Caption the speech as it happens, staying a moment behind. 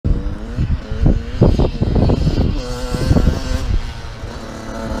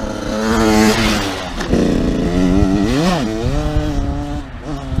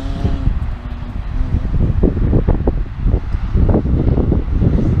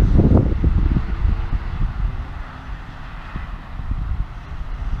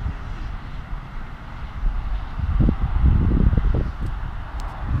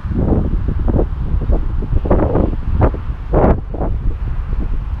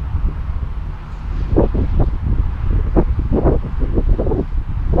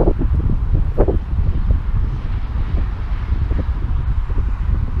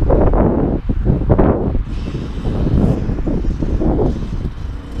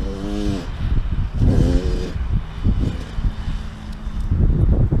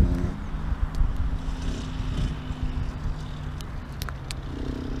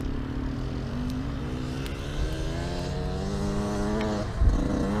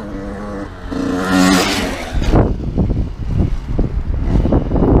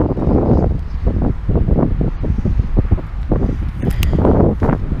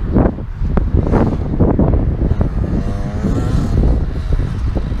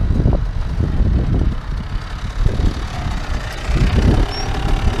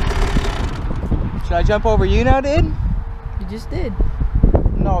I jump over you now, dude? You just did.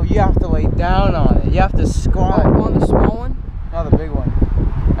 No, you have to lay down on it. You have to squat. Oh, on the small one? No, the big one.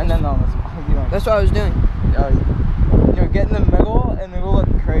 And then on the small, you know. That's what I was doing. You know, get in the middle and it will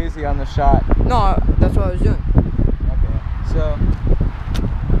look crazy on the shot. No, that's what I was doing. Okay. So,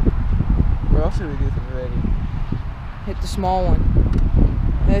 what else should we do for the video? Hit the small one.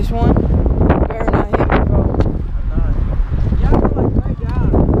 This one? You better not hit me, bro. I'm not. You have to like lay down.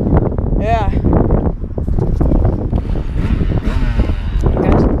 Yeah. You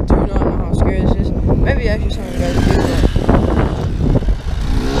guys do not know how scary this is. Maybe actually some of you guys do, but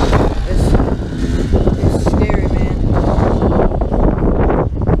it's scary, man.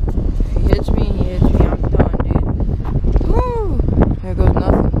 If he hits me, I'm done, dude. Woo! There goes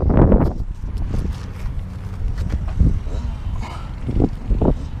nothing.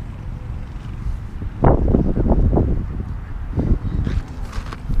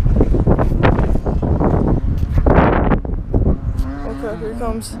 Okay, here it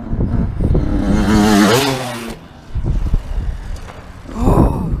comes.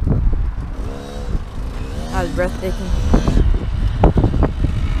 That was breathtaking.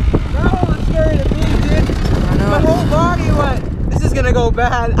 That was scary to me, dude. I know. My whole body went, this is gonna go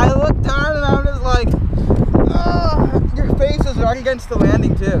bad. I looked down and I'm just like, oh, your face was right against the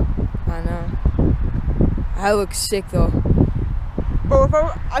landing too. I know. I look sick though. But if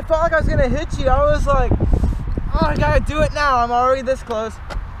I felt like I was gonna hit you, I was like, oh, I gotta do it now. I'm already this close.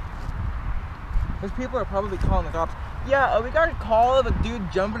 Because people are probably calling the cops. Yeah, we got a call of a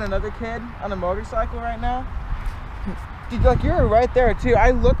dude jumping another kid on a motorcycle right now. Dude, like, you were right there too.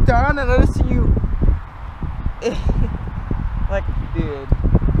 I looked down and I just see you. Like, dude.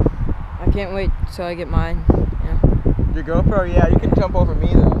 I can't wait till I get mine. Yeah. Your GoPro, yeah, you can jump over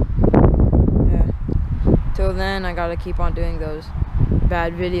me though. Yeah. Till then, I gotta keep on doing those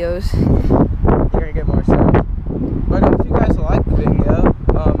bad videos. You're gonna get more stuff. But if you guys like the video,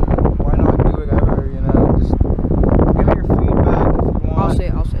 why not do whatever, you know? Just give me your feedback if you want. I'll say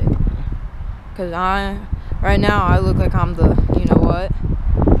it. Cause right now I look like I'm the, you know what?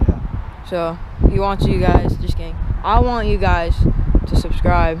 Yeah. So, he wants you guys, just kidding. I want you guys to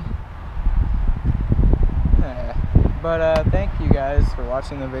subscribe. But thank you guys for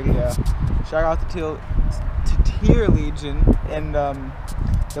watching the video. Shout out to Tier Legion, and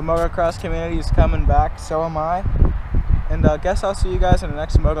the motocross community is coming back, so am I. And guess I'll see you guys in the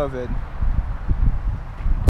next moto vid.